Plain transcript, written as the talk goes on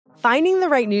Finding the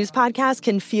right news podcast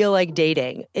can feel like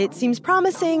dating. It seems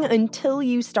promising until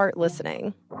you start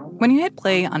listening. When you hit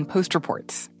play on Post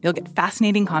Reports, you'll get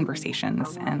fascinating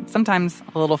conversations and sometimes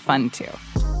a little fun, too.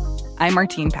 I'm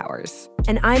Martine Powers.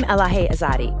 And I'm Elahe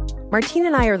Azadi. Martine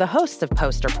and I are the hosts of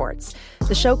Post Reports.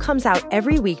 The show comes out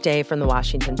every weekday from the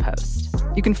Washington Post.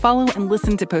 You can follow and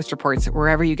listen to Post Reports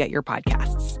wherever you get your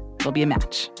podcasts. It'll be a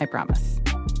match, I promise.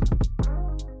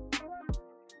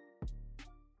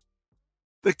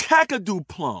 The Kakadu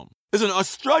plum is an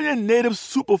Australian native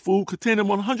superfood containing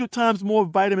 100 times more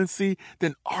vitamin C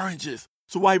than oranges.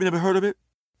 So why have you never heard of it?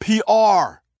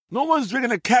 PR. No one's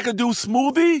drinking a Kakadu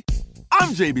smoothie?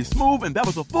 I'm JB Smoove, and that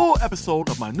was a full episode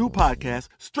of my new podcast,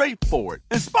 Straightforward,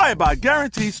 inspired by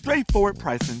guaranteed straightforward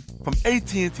pricing from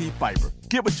AT&T Fiber.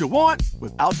 Get what you want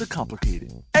without the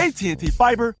complicated. AT&T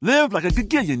Fiber, live like a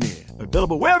gigillionaire.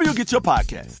 Available wherever you get your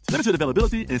podcasts. Limited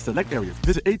availability in select areas.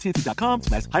 Visit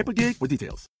AT&T.com/hypergig for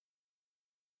details.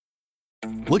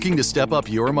 Looking to step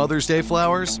up your Mother's Day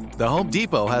flowers? The Home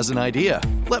Depot has an idea.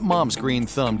 Let Mom's green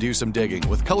thumb do some digging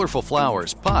with colorful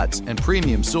flowers, pots, and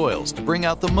premium soils to bring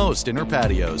out the most in her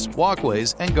patios,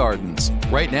 walkways, and gardens.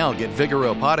 Right now, get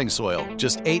Vigoro potting soil,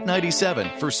 just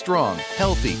 $8.97 for strong,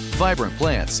 healthy, vibrant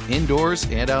plants indoors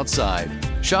and outside.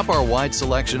 Shop our wide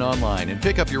selection online and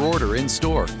pick up your order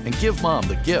in-store and give Mom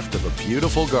the gift of a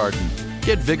beautiful garden.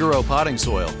 Get Vigoro potting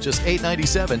soil, just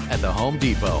 $8.97 at the Home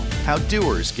Depot. How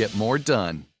doers get more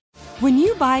done. When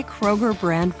you buy Kroger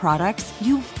brand products,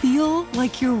 you feel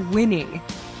like you're winning.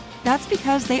 That's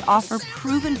because they offer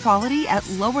proven quality at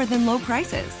lower than low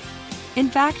prices. In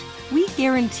fact, we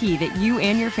guarantee that you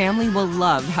and your family will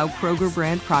love how Kroger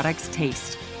brand products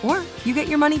taste, or you get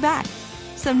your money back.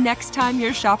 So next time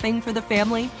you're shopping for the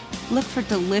family, look for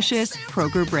delicious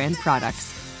Kroger brand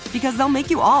products, because they'll make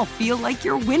you all feel like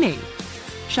you're winning.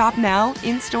 Shop now,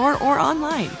 in-store, or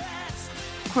online.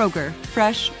 Kroger,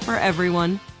 fresh for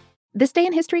everyone. This Day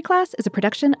in History class is a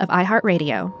production of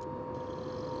iHeartRadio.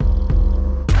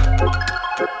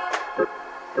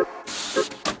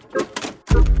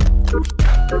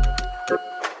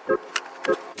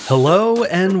 Hello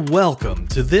and welcome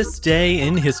to This Day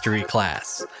in History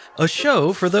class, a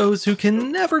show for those who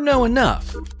can never know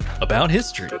enough about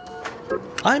history.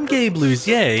 I'm Gabe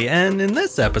Luzier, and in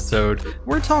this episode,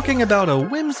 we're talking about a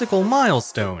whimsical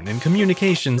milestone in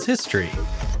communications history,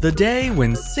 the day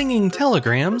when singing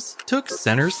telegrams took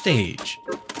center stage.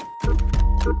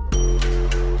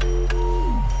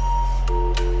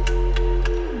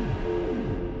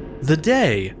 The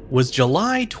day was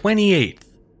July 28th,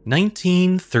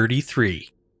 1933.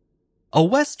 A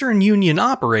Western Union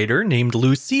operator named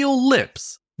Lucille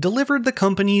Lipps delivered the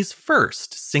company's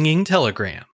first singing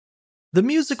telegram. The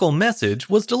musical message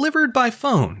was delivered by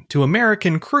phone to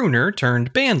American crooner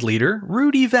turned bandleader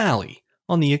Rudy Vallée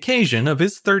on the occasion of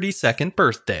his 32nd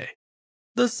birthday.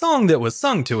 The song that was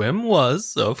sung to him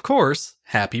was, of course,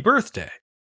 Happy Birthday.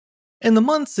 In the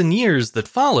months and years that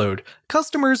followed,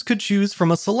 customers could choose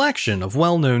from a selection of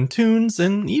well-known tunes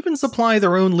and even supply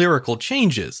their own lyrical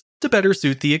changes to better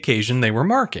suit the occasion they were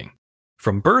marking.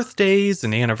 From birthdays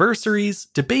and anniversaries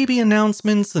to baby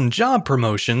announcements and job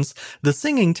promotions, the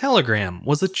singing telegram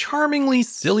was a charmingly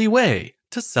silly way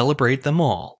to celebrate them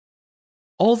all.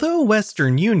 Although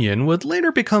Western Union would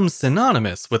later become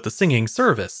synonymous with the singing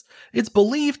service, it's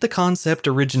believed the concept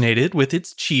originated with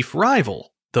its chief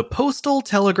rival, the Postal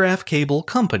Telegraph Cable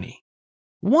Company.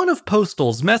 One of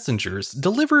Postal's messengers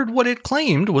delivered what it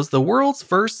claimed was the world's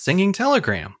first singing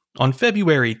telegram on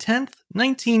February 10th,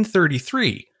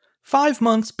 1933, 5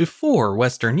 months before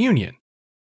Western Union.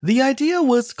 The idea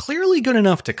was clearly good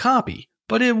enough to copy,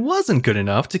 but it wasn't good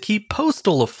enough to keep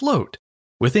Postal afloat.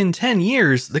 Within 10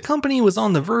 years, the company was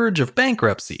on the verge of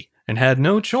bankruptcy and had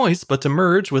no choice but to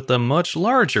merge with the much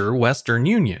larger Western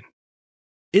Union.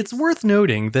 It's worth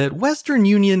noting that Western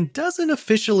Union doesn't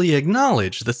officially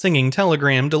acknowledge the singing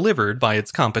telegram delivered by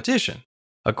its competition.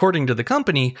 According to the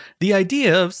company, the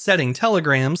idea of setting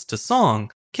telegrams to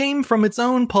song came from its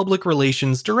own public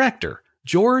relations director,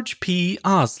 George P.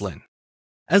 Oslin.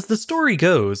 As the story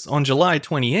goes, on July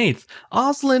 28th,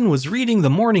 Oslin was reading the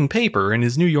morning paper in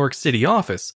his New York City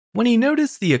office when he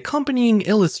noticed the accompanying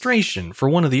illustration for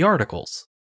one of the articles.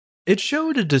 It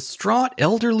showed a distraught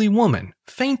elderly woman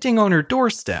fainting on her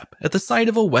doorstep at the sight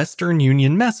of a Western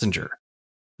Union messenger.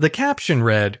 The caption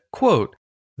read, quote,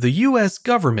 "The U.S.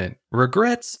 government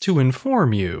regrets to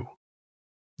inform you."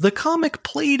 The comic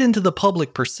played into the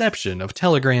public perception of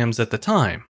telegrams at the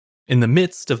time. In the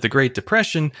midst of the Great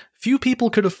Depression, few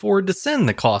people could afford to send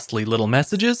the costly little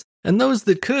messages, and those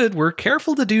that could were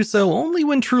careful to do so only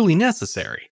when truly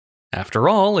necessary. After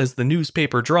all, as the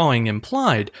newspaper drawing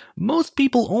implied, most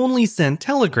people only sent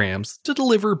telegrams to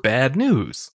deliver bad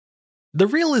news. The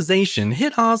realization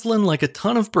hit Oslin like a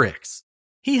ton of bricks.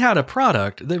 He had a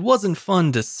product that wasn't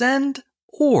fun to send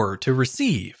or to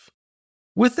receive.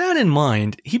 With that in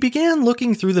mind, he began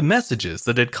looking through the messages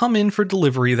that had come in for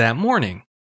delivery that morning.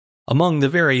 Among the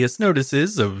various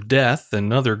notices of death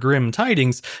and other grim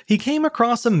tidings, he came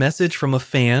across a message from a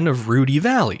fan of Rudy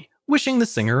Valley, wishing the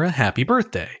singer a happy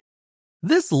birthday.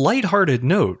 This lighthearted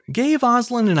note gave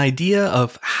Oslin an idea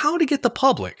of how to get the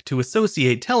public to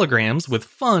associate telegrams with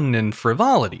fun and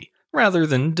frivolity, rather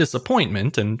than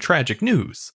disappointment and tragic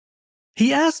news.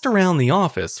 He asked around the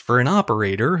office for an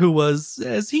operator who was,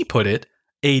 as he put it,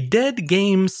 a dead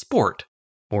game sport,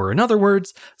 or in other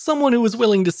words, someone who was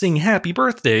willing to sing happy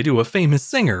birthday to a famous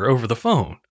singer over the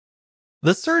phone.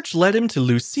 The search led him to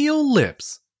Lucille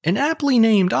Lips, an aptly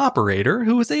named operator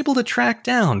who was able to track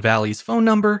down Valley's phone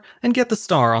number and get the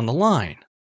star on the line.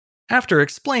 After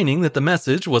explaining that the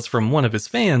message was from one of his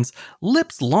fans,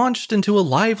 Lips launched into a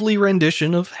lively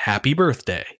rendition of Happy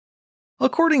Birthday.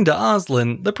 According to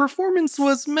Oslin, the performance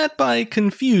was met by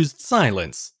confused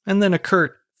silence, and then a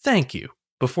curt "thank you"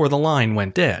 before the line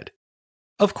went dead.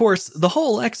 Of course, the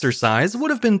whole exercise would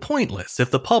have been pointless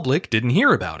if the public didn't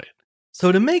hear about it.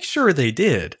 So to make sure they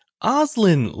did,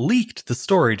 Oslin leaked the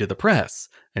story to the press,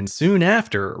 and soon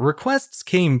after, requests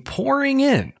came pouring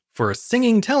in for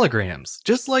singing telegrams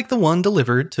just like the one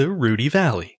delivered to Rudy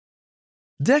Valley.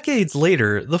 Decades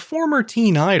later, the former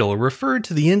teen idol referred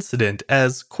to the incident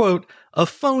as, quote, a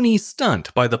phony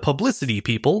stunt by the publicity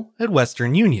people at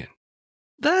Western Union.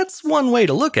 That's one way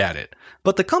to look at it,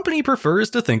 but the company prefers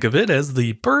to think of it as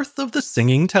the birth of the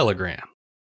singing telegram.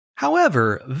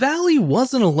 However, Valley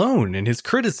wasn't alone in his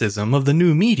criticism of the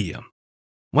new medium.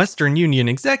 Western Union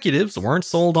executives weren't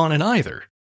sold on it either.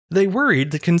 They worried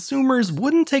that consumers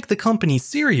wouldn't take the company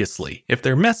seriously if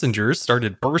their messengers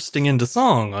started bursting into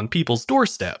song on people's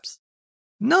doorsteps.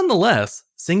 Nonetheless,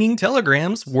 singing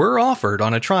telegrams were offered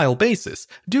on a trial basis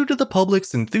due to the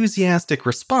public's enthusiastic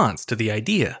response to the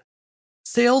idea.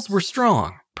 Sales were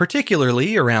strong,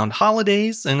 particularly around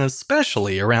holidays and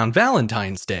especially around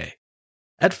Valentine's Day.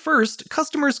 At first,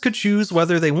 customers could choose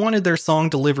whether they wanted their song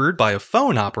delivered by a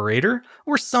phone operator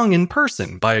or sung in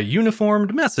person by a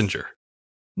uniformed messenger.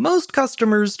 Most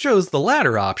customers chose the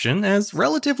latter option as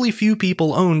relatively few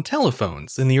people owned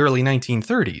telephones in the early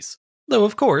 1930s, though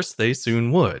of course they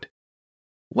soon would.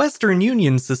 Western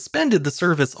Union suspended the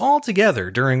service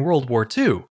altogether during World War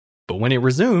II, but when it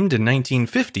resumed in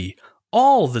 1950,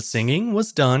 all the singing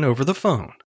was done over the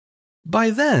phone.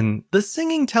 By then, the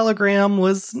singing telegram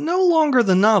was no longer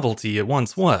the novelty it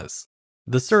once was.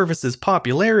 The service's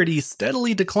popularity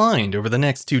steadily declined over the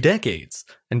next 2 decades,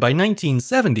 and by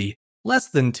 1970, less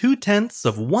than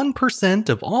 0.2%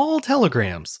 of all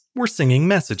telegrams were singing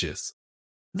messages.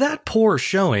 That poor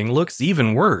showing looks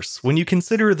even worse when you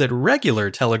consider that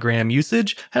regular telegram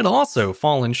usage had also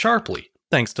fallen sharply,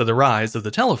 thanks to the rise of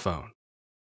the telephone.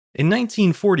 In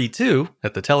 1942,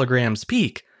 at the telegram's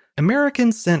peak,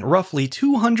 Americans sent roughly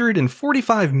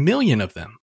 245 million of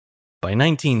them. By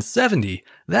 1970,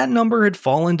 that number had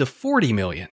fallen to 40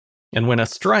 million, and when a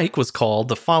strike was called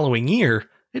the following year,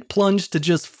 it plunged to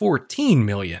just 14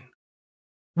 million.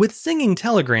 With singing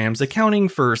telegrams accounting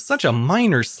for such a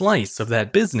minor slice of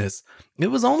that business, it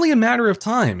was only a matter of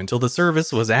time until the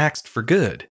service was axed for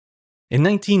good. In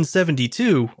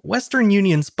 1972, Western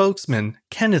Union spokesman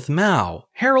Kenneth Mao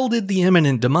heralded the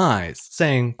imminent demise,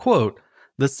 saying, quote,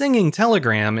 "The singing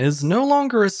telegram is no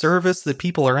longer a service that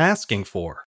people are asking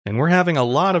for, and we're having a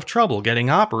lot of trouble getting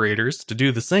operators to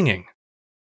do the singing."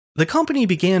 The company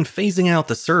began phasing out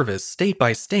the service state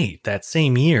by state that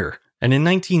same year, and in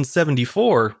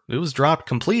 1974, it was dropped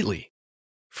completely.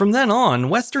 From then on,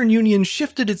 Western Union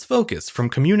shifted its focus from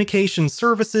communication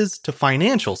services to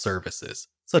financial services,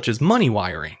 such as money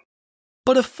wiring.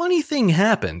 But a funny thing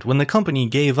happened when the company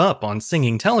gave up on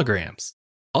singing telegrams.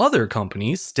 Other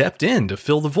companies stepped in to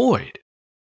fill the void.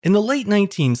 In the late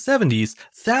 1970s,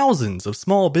 thousands of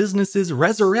small businesses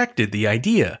resurrected the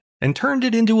idea and turned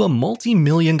it into a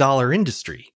multi-million-dollar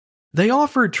industry. They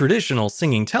offered traditional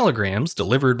singing telegrams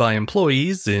delivered by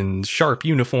employees in sharp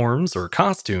uniforms or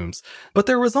costumes, but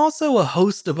there was also a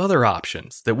host of other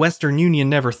options that Western Union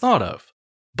never thought of.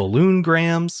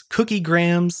 Balloongrams,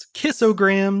 cookiegrams,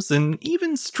 kissograms, and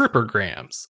even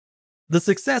strippergrams. The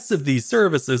success of these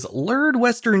services lured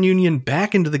Western Union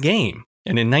back into the game,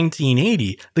 and in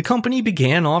 1980, the company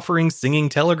began offering singing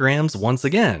telegrams once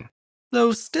again,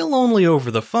 though still only over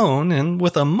the phone and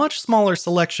with a much smaller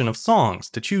selection of songs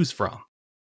to choose from.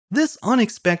 This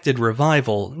unexpected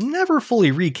revival never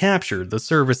fully recaptured the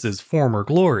service's former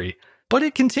glory, but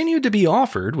it continued to be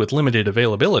offered with limited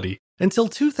availability until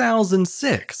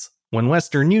 2006, when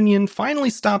Western Union finally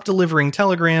stopped delivering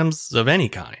telegrams of any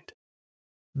kind.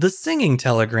 The singing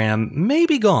telegram may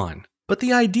be gone, but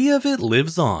the idea of it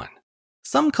lives on.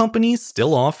 Some companies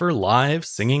still offer live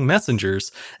singing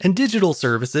messengers, and digital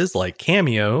services like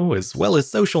Cameo, as well as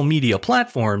social media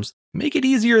platforms, make it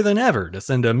easier than ever to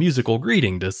send a musical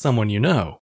greeting to someone you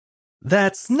know.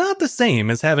 That's not the same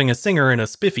as having a singer in a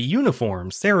spiffy uniform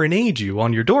serenade you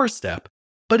on your doorstep,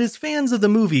 but as fans of the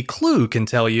movie Clue can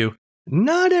tell you,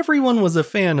 not everyone was a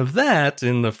fan of that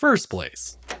in the first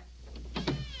place.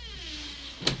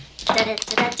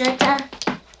 Da-da-da-da-da-da.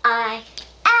 I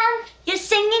am your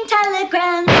singing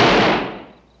telegram.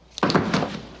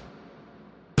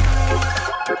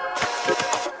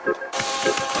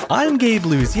 I'm Gabe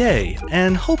Luzier,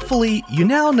 and hopefully you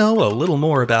now know a little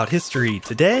more about history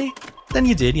today than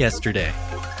you did yesterday.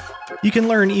 You can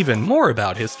learn even more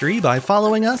about history by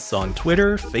following us on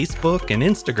Twitter, Facebook, and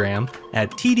Instagram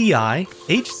at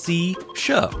TDIHC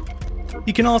Show.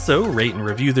 You can also rate and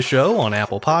review the show on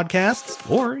Apple Podcasts,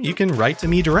 or you can write to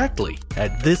me directly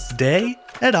at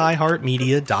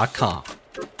thisday@iheartmedia.com.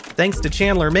 Thanks to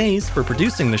Chandler Mays for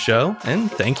producing the show, and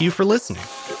thank you for listening.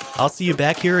 I'll see you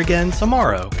back here again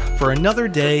tomorrow for another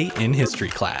day in history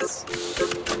class.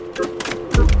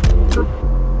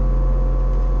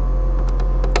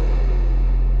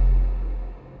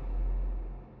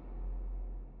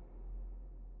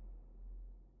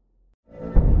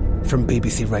 From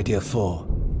BBC Radio 4,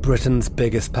 Britain's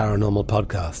biggest paranormal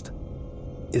podcast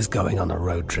is going on a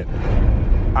road trip.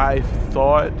 I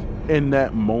thought in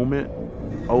that moment,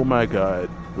 oh my God,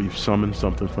 we've summoned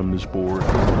something from this board.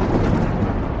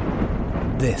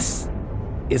 This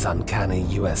is Uncanny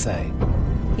USA.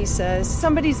 He says,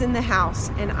 somebody's in the house,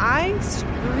 and I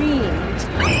screamed.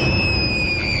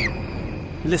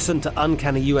 Listen to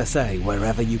Uncanny USA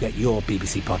wherever you get your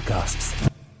BBC podcasts,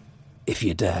 if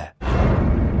you dare.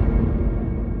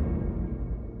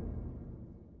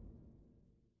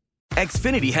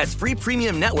 Xfinity has free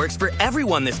premium networks for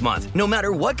everyone this month, no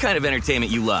matter what kind of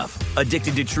entertainment you love.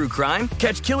 Addicted to true crime?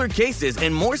 Catch killer cases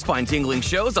and more spine-tingling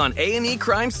shows on A&E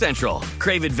Crime Central.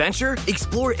 Crave adventure?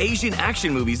 Explore Asian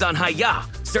action movies on Hi-YAH.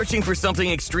 Searching for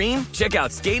something extreme? Check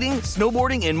out skating,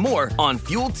 snowboarding, and more on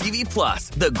Fuel TV Plus,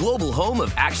 the global home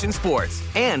of action sports.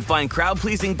 And find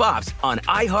crowd-pleasing bops on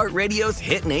iHeartRadio's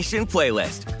Hit Nation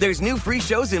playlist. There's new free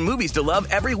shows and movies to love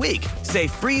every week. Say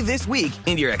free this week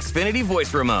in your Xfinity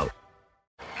voice remote.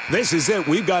 This is it.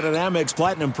 We've got an Amex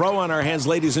Platinum Pro on our hands,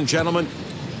 ladies and gentlemen.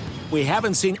 We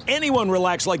haven't seen anyone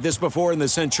relax like this before in the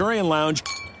Centurion Lounge.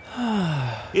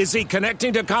 Is he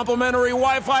connecting to complimentary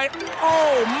Wi-Fi?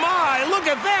 Oh, my! Look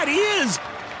at that! He is!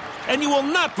 And you will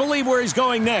not believe where he's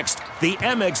going next. The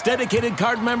Amex dedicated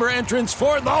card member entrance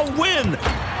for the win!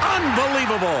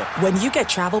 Unbelievable! When you get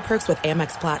travel perks with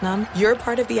Amex Platinum, you're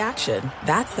part of the action.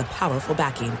 That's the powerful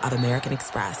backing of American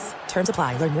Express. Terms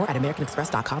apply. Learn more at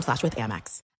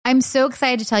americanexpress.com/withAmex. I'm so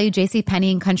excited to tell you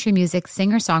JCPenney and country music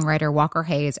singer-songwriter Walker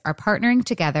Hayes are partnering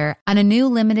together on a new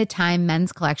limited-time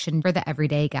men's collection for the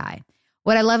everyday guy.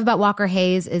 What I love about Walker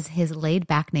Hayes is his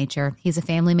laid-back nature. He's a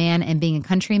family man, and being a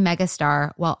country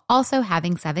megastar while also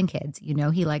having 7 kids, you know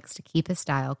he likes to keep his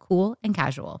style cool and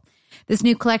casual. This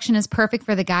new collection is perfect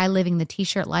for the guy living the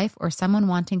t-shirt life or someone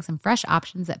wanting some fresh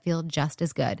options that feel just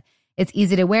as good. It's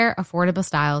easy to wear, affordable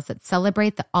styles that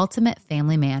celebrate the ultimate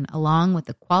family man, along with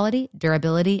the quality,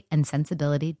 durability, and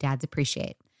sensibility dads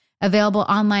appreciate. Available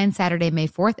online Saturday, May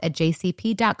 4th at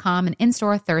jcp.com and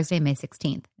in-store Thursday, May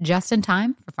 16th. Just in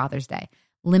time for Father's Day.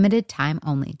 Limited time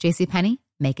only. JCPenney,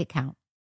 make it count.